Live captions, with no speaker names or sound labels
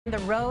The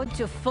road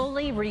to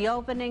fully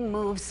reopening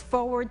moves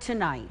forward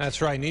tonight.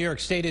 That's right. New York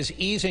State is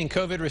easing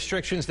COVID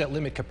restrictions that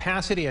limit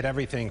capacity at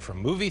everything from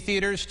movie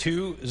theaters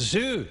to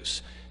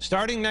zoos.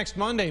 Starting next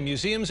Monday,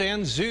 museums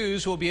and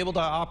zoos will be able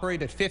to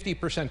operate at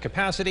 50%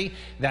 capacity.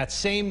 That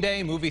same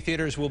day, movie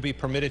theaters will be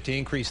permitted to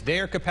increase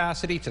their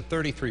capacity to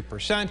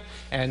 33%.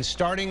 And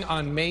starting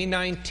on May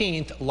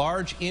 19th,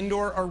 large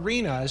indoor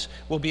arenas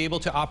will be able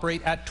to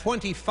operate at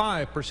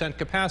 25%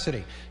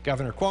 capacity.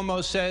 Governor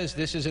Cuomo says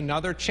this is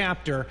another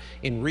chapter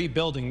in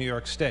rebuilding New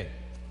York State.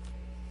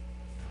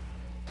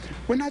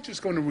 We're not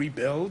just going to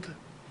rebuild.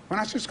 We're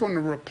not just going to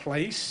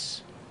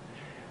replace.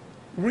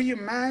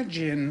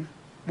 Reimagine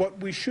what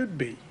we should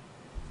be.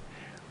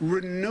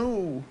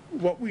 Renew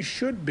what we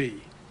should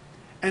be.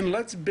 And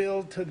let's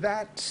build to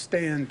that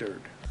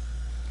standard.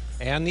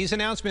 And these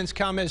announcements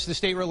come as the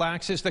state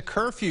relaxes the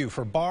curfew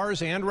for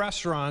bars and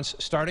restaurants.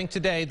 Starting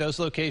today, those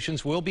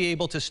locations will be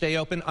able to stay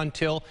open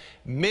until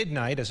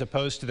midnight as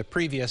opposed to the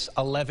previous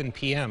 11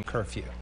 p.m. curfew.